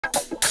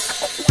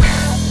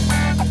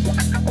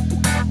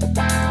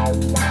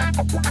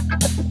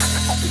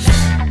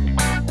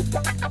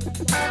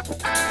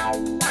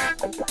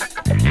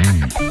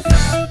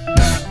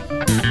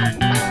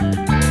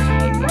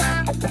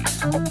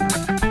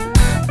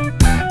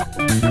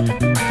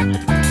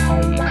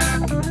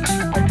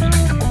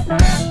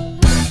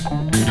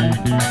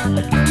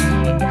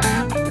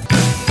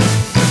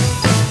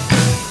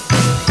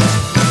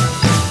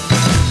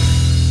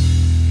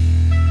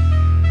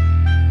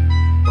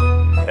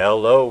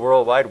Hello,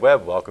 World Wide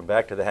Web. Welcome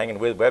back to the Hangin'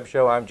 With Web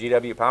Show. I'm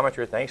GW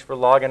Pometer. Thanks for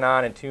logging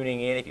on and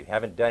tuning in. If you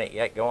haven't done it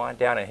yet, go on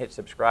down and hit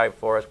subscribe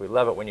for us. We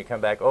love it when you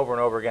come back over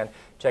and over again.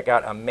 Check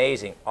out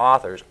amazing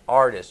authors,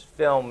 artists,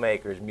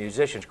 filmmakers,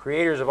 musicians,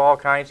 creators of all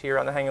kinds here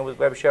on the Hangin' With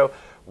Web Show.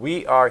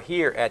 We are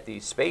here at the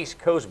Space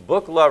Coast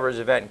Book Lovers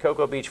event in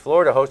Cocoa Beach,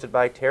 Florida, hosted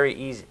by Terry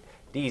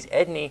Dees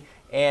Edney.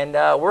 And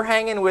we're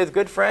hanging with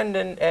good friend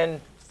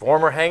and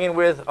former Hangin'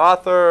 With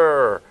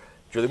author,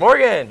 Julie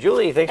Morgan.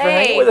 Julie, thanks for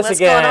hanging with us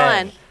again. What's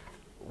going on?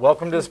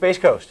 Welcome to the Space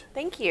Coast.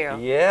 Thank you.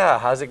 Yeah,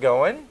 how's it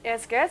going?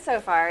 It's good so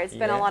far. It's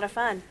been a lot of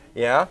fun.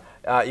 Yeah,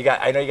 I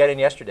know you got in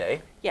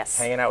yesterday. Yes.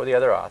 Hanging out with the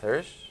other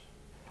authors.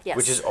 Yes.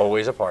 Which is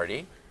always a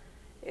party.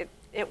 It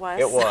was.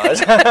 It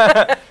was.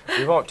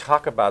 We won't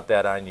talk about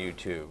that on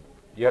YouTube.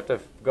 You have to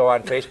go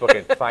on Facebook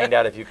and find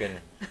out if you can,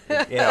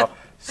 you know.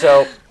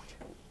 So,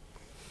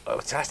 the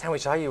last time we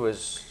saw you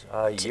was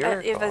a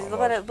year. It was a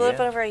little bit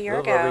over a year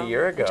ago. A little over a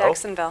year ago. In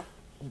Jacksonville.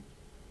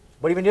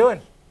 What have you been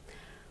doing?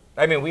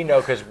 I mean, we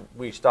know because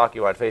we stalk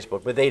you on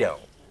Facebook, but they don't.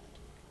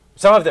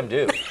 Some of them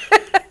do.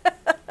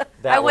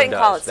 I wouldn't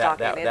call it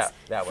stalking.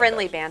 It's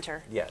friendly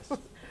banter. Yes.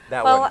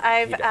 Well,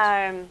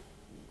 I've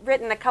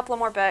written a couple of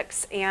more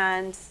books,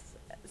 and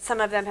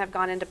some of them have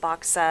gone into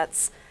box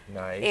sets.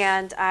 Nice.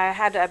 And I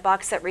had a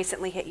box set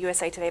recently hit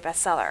USA Today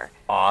bestseller.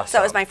 Awesome. So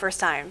it was my first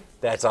time.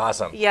 That's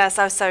awesome. Yes,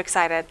 I was so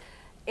excited.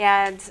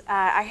 And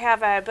I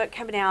have a book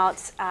coming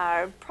out,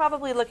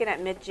 probably looking at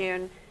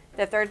mid-June.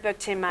 The third book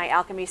to my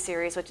alchemy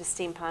series, which is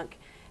steampunk,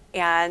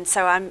 and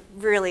so I'm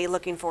really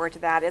looking forward to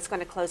that. It's going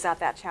to close out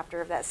that chapter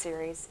of that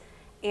series.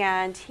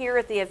 And here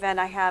at the event,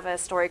 I have a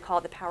story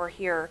called The Power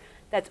Here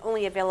that's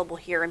only available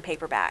here in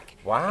paperback.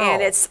 Wow!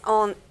 And it's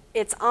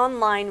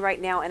online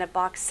right now in a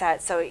box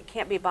set, so it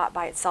can't be bought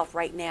by itself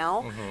right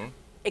now,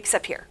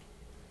 except here.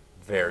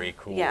 Very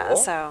cool. Yeah.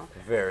 So.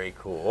 Very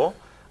cool.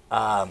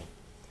 That's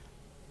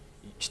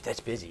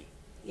busy.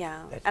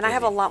 Yeah, That's and busy. I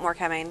have a lot more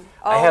coming.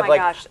 Oh my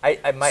gosh,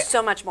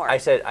 so much more. I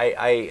said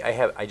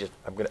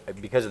I'm gonna,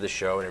 because of the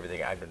show and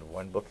everything, I've done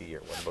one book a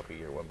year,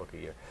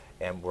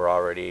 and we're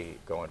already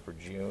going for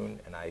June,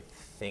 and I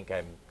think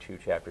I'm 2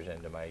 chapters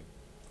into my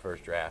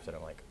first draft, and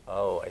I'm like,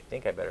 oh, I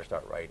think I better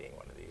start writing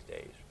one of these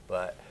days.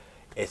 But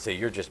so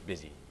you're just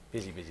busy.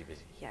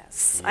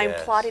 Yes, I'm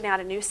plotting out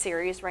a new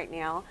series right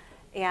now,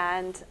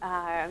 and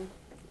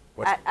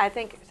I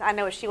think I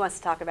know what she wants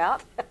to talk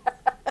about.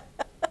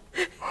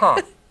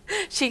 Huh.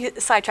 She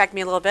sidetracked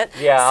me a little bit.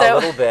 Yeah, so. A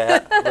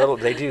little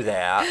bit. They do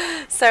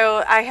that.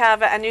 So I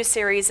have a new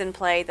series in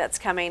play that's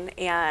coming,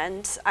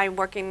 and I'm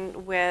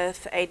working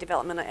with a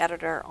developmental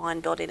editor on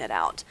building it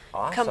out.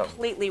 Awesome.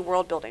 Completely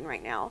world building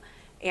right now.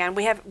 And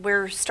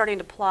we're starting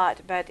to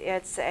plot, but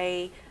it's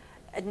a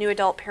new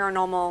adult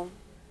paranormal,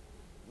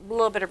 a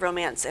little bit of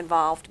romance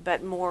involved,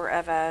 but more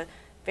of a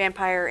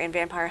vampire and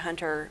vampire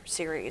hunter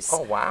series.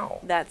 Oh,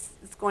 wow.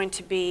 It's going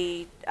to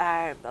be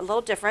a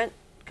little different,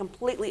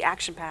 completely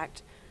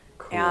action-packed.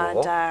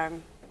 Cool.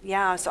 And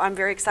yeah, so I'm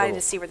very excited to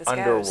see where this goes.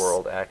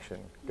 Underworld action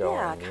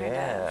going.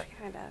 Yeah,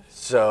 kind of.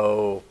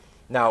 So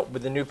now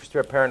with the new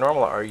paranormal,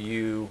 are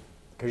you?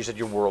 Because you said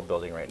you're world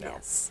building right now.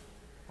 Yes.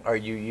 Are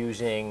you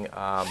using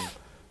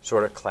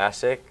sort of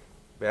classic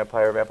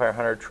vampire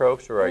hunter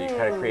tropes, or are you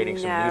kind of creating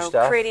some new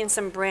stuff? Creating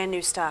some brand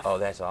new stuff. Oh,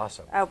 that's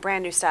awesome. Oh,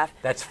 brand new stuff.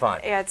 That's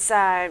fun. It's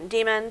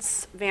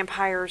demons,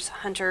 vampires,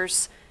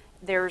 hunters.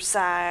 There's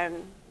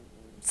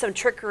some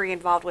trickery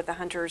involved with the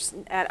hunters.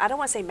 I don't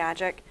want to say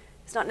magic.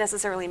 It's not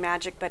necessarily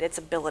magic, but it's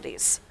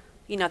abilities,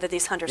 you know, that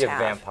these hunters have.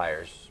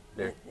 Vampires.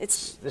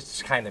 This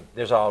is kind of,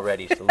 there's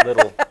already a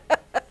little...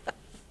 a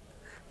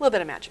little bit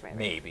of magic, maybe.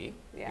 Maybe.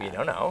 Yeah. You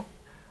don't know.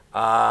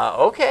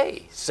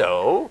 Okay,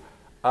 so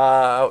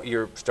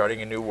you're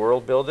starting a new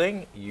world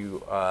building.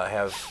 You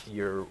have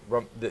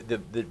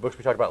the books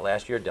we talked about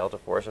last year, Delta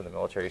Force and the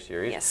military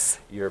series. Yes.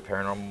 Your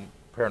paranormal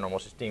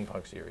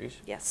steampunk series.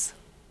 Yes.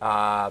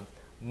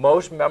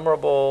 Most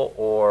memorable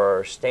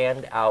or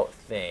standout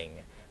thing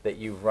that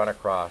you've run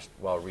across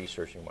while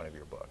researching one of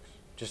your books?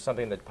 Just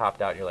something that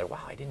popped out and you're like,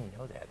 wow, I didn't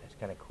know that. That's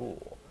kind of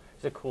cool.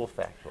 It's a cool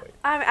factoid.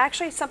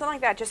 Actually, something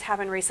like that just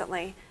happened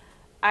recently.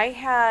 I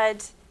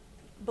had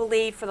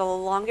believed for the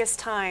longest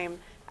time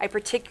a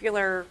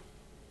particular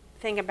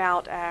thing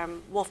about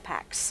wolf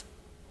packs.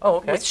 Oh,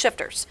 okay. With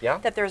shifters. Yeah.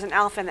 That there's an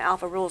alpha and the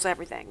alpha rules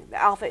everything.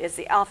 The alpha is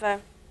the alpha,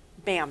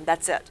 bam,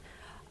 that's it.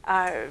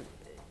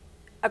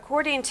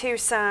 According to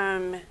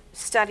some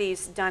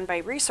studies done by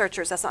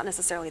researchers, that's not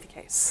necessarily the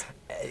case.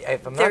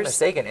 If I'm not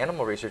mistaken,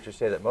 animal researchers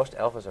say that most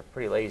alphas are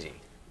pretty lazy.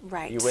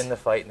 Right. You win the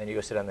fight and then you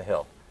go sit on the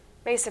hill.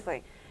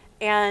 Basically.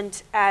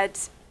 And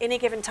at any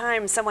given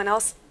time, someone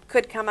else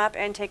could come up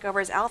and take over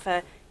as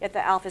alpha if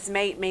the alpha's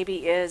mate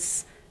maybe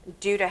is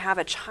due to have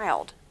a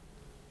child.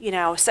 You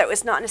know, so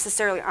it's not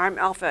necessarily, I'm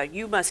alpha,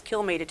 you must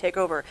kill me to take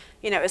over.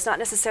 You know, it's not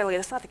necessarily,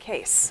 that's not the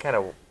case. Kind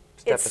of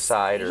step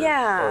aside.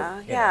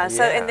 Yeah.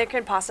 So, and there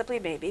can possibly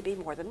maybe be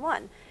more than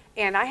one.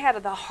 And I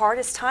had the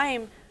hardest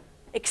time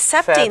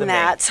accepting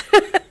that.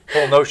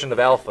 Whole notion of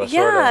alpha,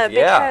 yeah, sort of.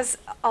 Yeah, because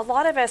a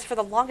lot of us, for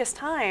the longest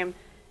time,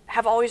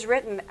 have always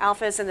written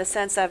alphas in the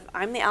sense of,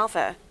 I'm the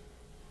alpha.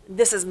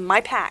 This is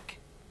my pack.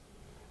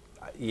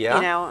 Yeah.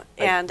 You know,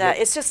 and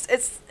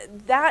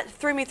that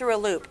threw me through a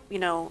loop, you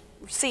know,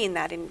 seeing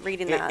that and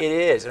reading that. It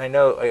is, and I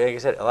know, like I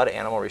said, a lot of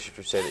animal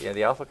researchers say that, you know,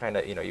 the alpha kind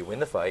of, you know, you win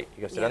the fight,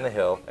 you go sit on the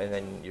hill, and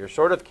then you're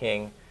sort of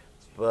king,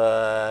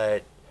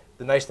 but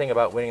the nice thing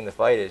about winning the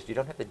fight is you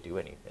don't have to do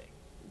anything.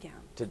 Yeah.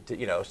 To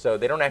you know, so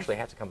they don't actually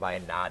have to come by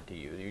and nod to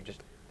you. You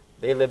just,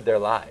 they live their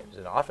lives,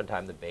 and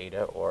oftentimes the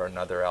beta or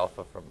another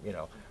alpha from, you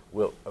know,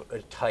 will a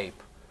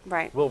type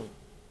will,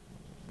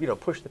 you know,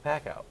 push the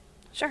pack out.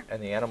 Sure.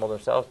 And the animal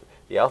themselves,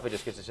 the alpha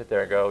just gets to sit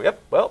there and go, yep,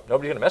 well,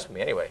 nobody's gonna mess with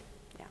me anyway.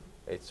 Yeah.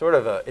 It's sort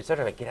of a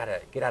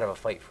get out of a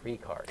fight free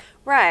card.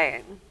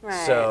 Right.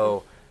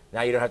 So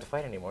now you don't have to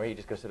fight anymore. You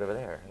just go sit over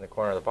there in the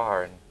corner of the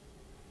bar and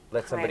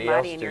let somebody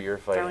else do your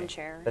fighting. Throne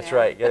chair. That's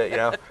right. Get it, you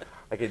know,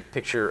 I could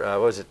picture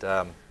what was it?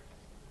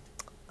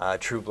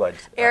 True Blood.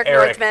 Eric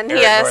Northman.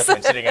 Yes.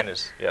 Northman sitting in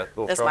his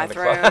little That's throne my in the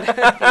throne. club.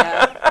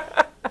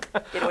 Yeah.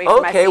 Get away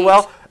from my Okay, feet.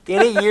 well,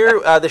 in a year,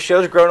 the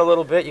show's grown a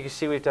little bit. You can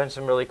see we've done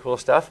some really cool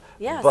stuff.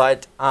 Yes.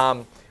 But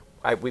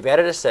we've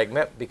added a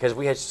segment because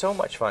we had so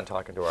much fun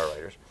talking to our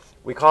writers.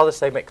 We call this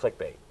segment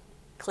clickbait.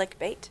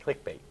 Clickbait.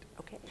 Clickbait.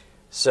 Okay.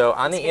 So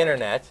on the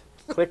internet,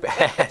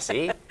 clickbait.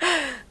 See,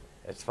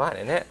 it's fun,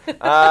 isn't it?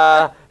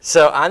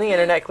 So on the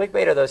internet,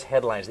 clickbait are those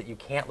headlines that you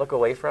can't look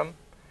away from.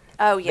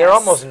 Oh yes. They're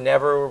almost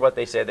never what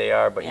they say they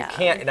are, but Yeah. you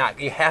can't not.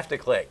 You have to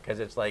click because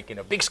it's like, you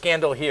know, big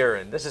scandal here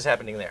and this is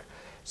happening there.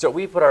 So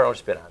we put our own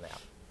spin on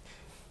that.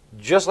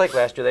 Just like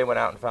last year, they went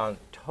out and found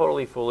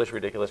totally foolish,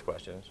 ridiculous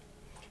questions.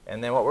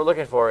 And then what we're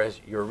looking for is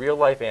your real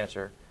life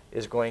answer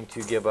is going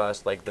to give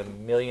us like the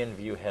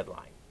million-view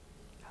headline.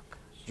 Oh,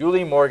 gosh.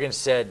 Julie Morgan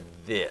said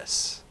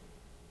this.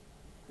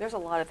 There's a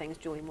lot of things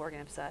Julie Morgan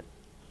have said.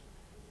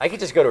 I could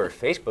just go to her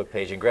Facebook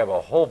page and grab a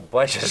whole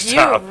bunch of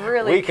stuff. You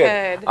really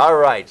could. All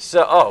right.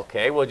 So,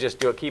 okay, we'll just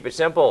do it. Keep it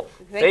simple.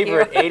 Thank you.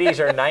 Favorite 80s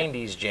or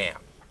 90s jam?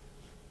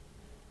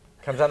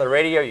 Comes on the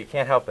radio, you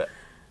can't help it.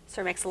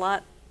 Sir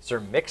Mix-a-Lot. Sir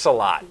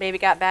Mix-a-Lot. Baby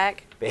Got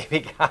Back. Baby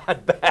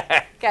Got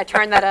Back. Gotta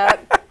turn that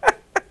up.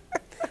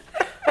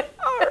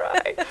 All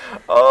right.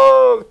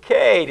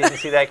 Okay. Didn't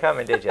see that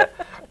coming, did you?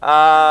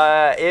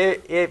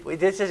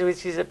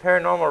 She's a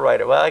paranormal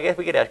writer. Well, I guess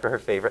we could ask her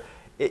favorite.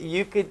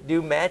 You could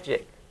do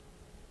magic.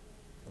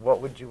 What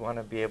would you want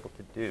to be able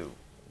to do?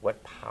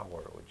 What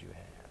power would you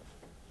have?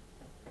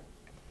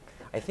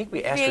 I think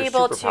we asked her Be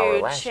able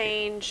superpower last to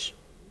change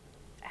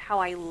how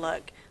I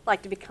look,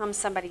 like to become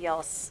somebody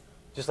else.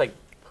 Just like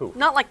who?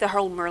 Not like the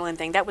whole Merlin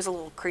thing. That was a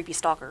little creepy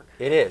stalker.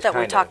 It is. That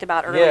we kinda. talked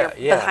about earlier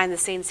Yeah. behind the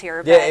scenes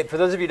here. Yeah, for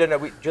those of you who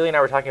don't know, Julie and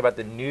I were talking about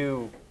the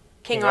new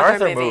King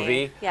Arthur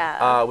movie,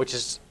 Yeah. which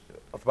is,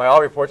 by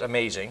all reports,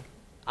 amazing.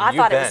 I You've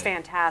thought it was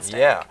been. fantastic.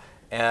 Yeah,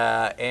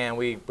 and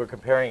we were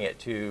comparing it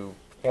to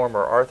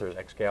former Arthur's,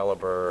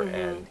 Excalibur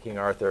and King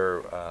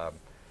Arthur,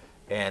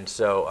 and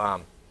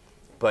so,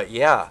 but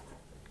yeah,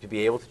 to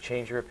be able to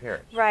change your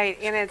appearance. Right,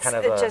 and it's kind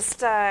of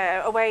just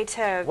a way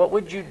to... What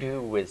would you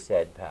do with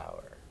said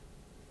power?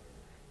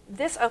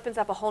 This opens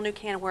up a whole new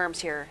can of worms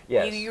here.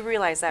 Yes. You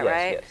realize that, Yes,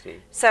 right? yes,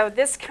 see. So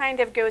this kind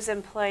of goes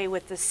in play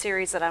with the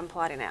series that I'm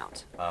plotting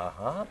out.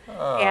 Uh-huh.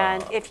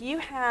 And if you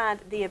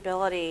had the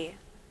ability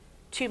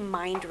to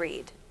mind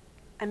read,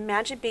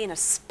 imagine being a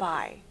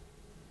spy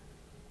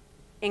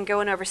and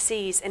going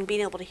overseas and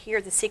being able to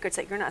hear the secrets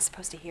that you're not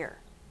supposed to hear.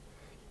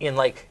 In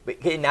like,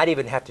 not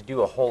even have to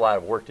do a whole lot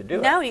of work to do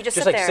it. No, you just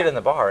sit like there. sit in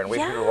the bar and wait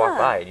for people to walk Yeah.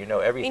 by, and you know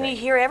everything. And you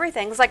hear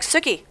everything. It's like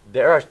Suki.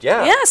 There are,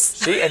 yeah. Yes.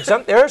 See, and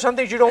there are some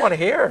things you don't want to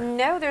hear.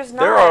 No, there's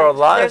not. There are a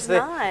lot there's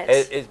of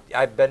things. not.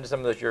 I've been to some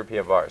of those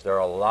European bars. There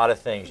are a lot of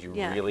things you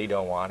Yeah. really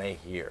don't want to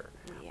hear.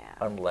 Yeah.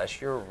 Unless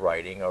you're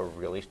writing a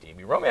really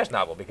steamy romance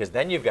novel, because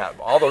then you've got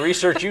all the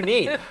research you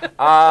need.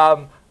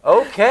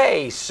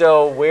 Okay,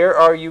 so where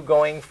are you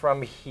going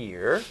from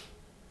here,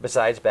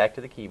 besides back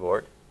to the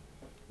keyboard?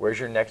 Where's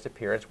your next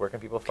appearance? Where can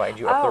people find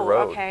you up the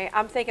road? Oh, okay.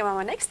 I'm thinking, well,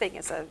 my next thing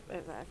is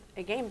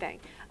a game thing.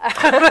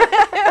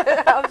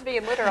 I was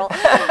being literal.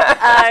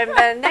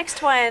 The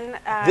next one.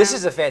 This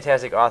is a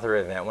fantastic author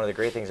event. One of the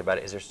great things about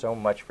it is there's so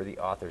much for the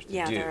authors to do.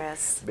 Yeah, there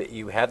is. But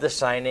you have the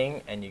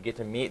signing, and you get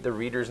to meet the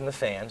readers and the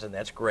fans, and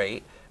that's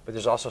great. But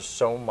there's also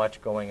so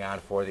much going on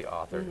for the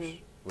authors,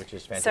 which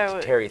is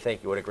fantastic. So- Terry,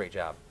 thank you. What a great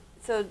job.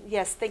 So,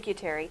 yes, thank you,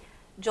 Terry.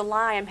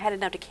 July, I'm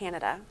headed up to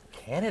Canada.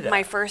 Canada.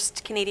 My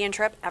first Canadian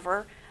trip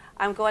ever.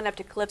 I'm going up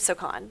to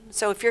CalypsoCon.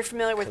 So if you're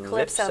familiar with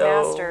Calypso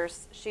Calypso.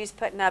 Masters, she's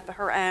putting up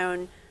her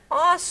own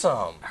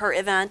Awesome. her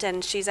event,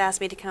 and she's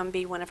asked me to come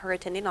be one of her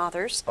attending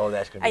authors. Oh,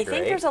 that's going to be I great.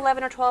 think there's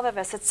 11 or 12 of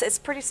us. It's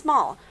pretty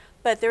small,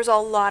 but there's a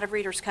lot of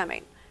readers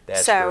coming.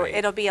 That's so great.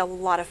 it'll be a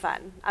lot of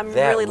fun. I'm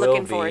That really will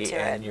looking be, forward to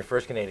and it. your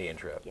first Canadian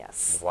trip.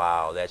 Yes.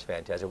 Wow, that's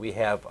fantastic. We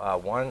have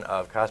one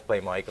of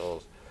Cosplay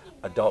Michael's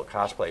adult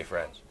cosplay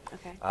friends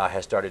Okay.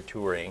 has started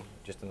touring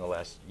just in the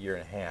last year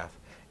and a half,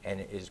 and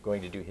is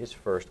going to do his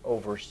first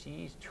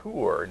overseas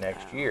tour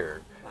next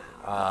year.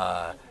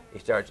 Wow.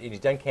 He's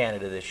done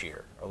Canada this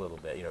year a little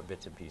bit, you know,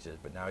 bits and pieces,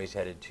 but now he's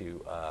headed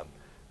to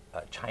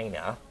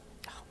China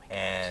Oh my gosh.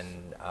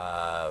 and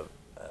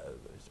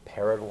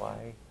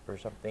Paraguay or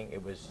something.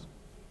 It was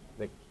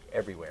like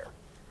everywhere.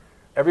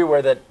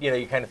 Everywhere that, you know,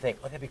 you kind of think,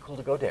 oh, that'd be cool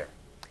to go there.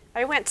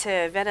 I went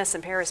to Venice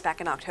and Paris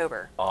back in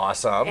October.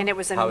 Awesome. And it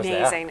was How was that?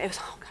 amazing. It was,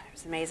 oh God, it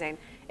was amazing.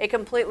 It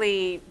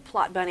completely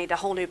plot bunnied a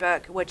whole new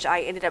book, which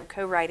I ended up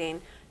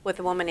co-writing with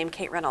a woman named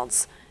Kate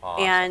Reynolds.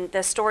 Awesome. And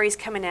the story's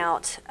coming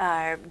out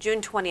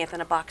June 20th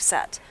in a box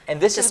set. And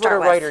this to is what a start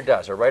with. writer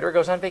does. A writer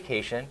goes on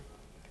vacation,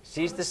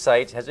 sees the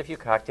sights, has a few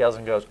cocktails,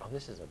 and goes, oh,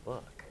 this is a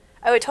book.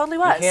 Oh, it totally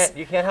was.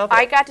 You can't help it.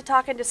 I got to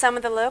talking to some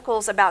of the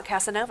locals about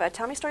Casanova.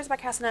 Tell me stories about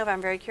Casanova.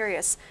 I'm very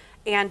curious.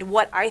 And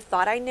what I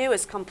thought I knew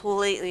is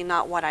completely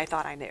not what I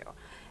thought I knew.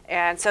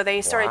 And so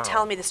they started Wow.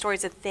 telling me the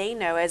stories that they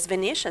know as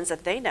Venetians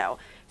that they know.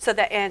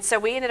 So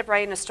we ended up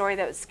writing a story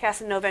that was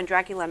Casanova and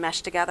Dracula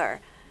meshed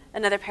together.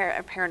 Another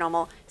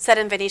paranormal set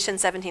in Venetian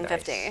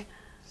 1750.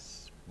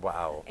 Nice.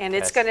 Wow. And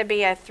it's going to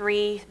be a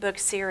 3-book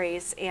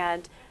series.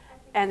 And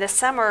this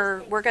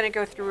summer, we're going to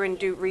go through and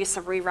do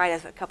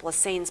rewrite a couple of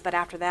scenes. But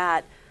after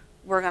that,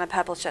 we're going to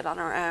publish it on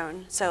our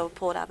own. So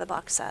pull it out of the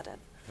box set. And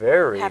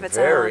very, have its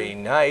very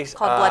own, nice.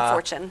 called Blood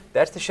Fortune.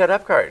 That's the shut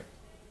up card.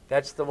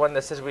 That's the one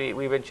that says we've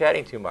been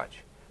chatting too much.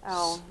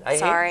 Oh, I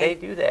sorry.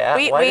 hate they do that.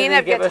 We Why do end they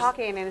up give us,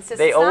 talking, and it's just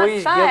they it's not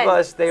always fun, give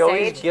us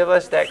always Sage. give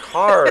us that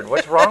card.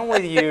 What's wrong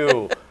with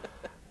you?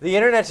 The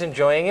internet's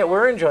enjoying it.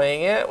 We're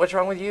enjoying it. What's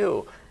wrong with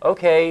you?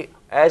 Okay,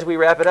 as we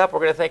wrap it up, we're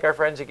going to thank our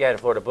friends again.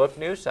 Florida Book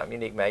News, Something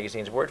Unique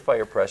Magazines,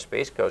 Wordfire Press,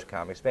 Space Coast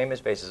Comics, Famous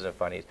Faces and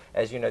Funnies.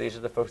 As you know, these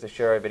are the folks that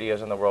share our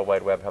videos on the World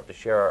Wide Web, help to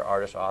share our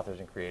artists, authors,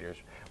 and creators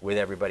with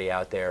everybody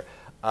out there.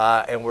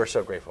 And we're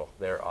so grateful.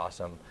 They're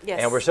awesome.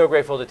 Yes. And we're so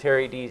grateful to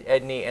Terry Dees,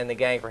 Edney, and the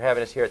gang for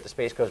having us here at the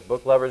Space Coast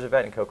Book Lovers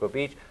event in Cocoa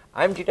Beach.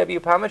 I'm G.W.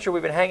 Palmacher.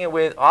 We've been hanging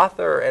with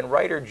author and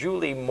writer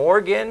Julie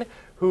Morgan,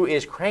 who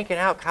is cranking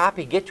out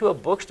copy. Get to a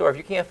bookstore. If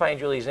you can't find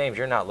Julie's names,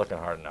 you're not looking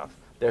hard enough.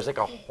 There's like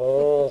a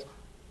whole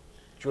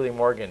Julie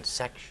Morgan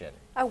section.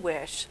 I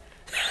wish.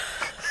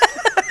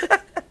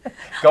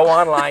 Go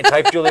online,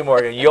 type Julie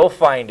Morgan. You'll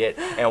find it.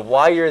 And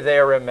while you're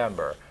there,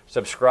 remember,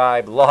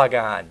 subscribe, log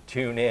on,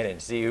 tune in,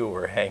 and see who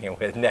we're hanging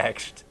with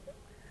next.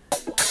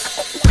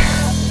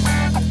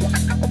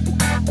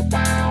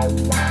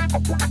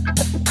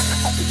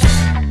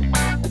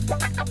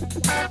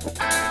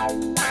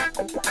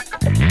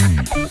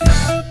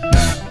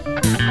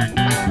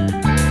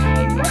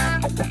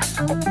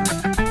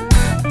 Thank you.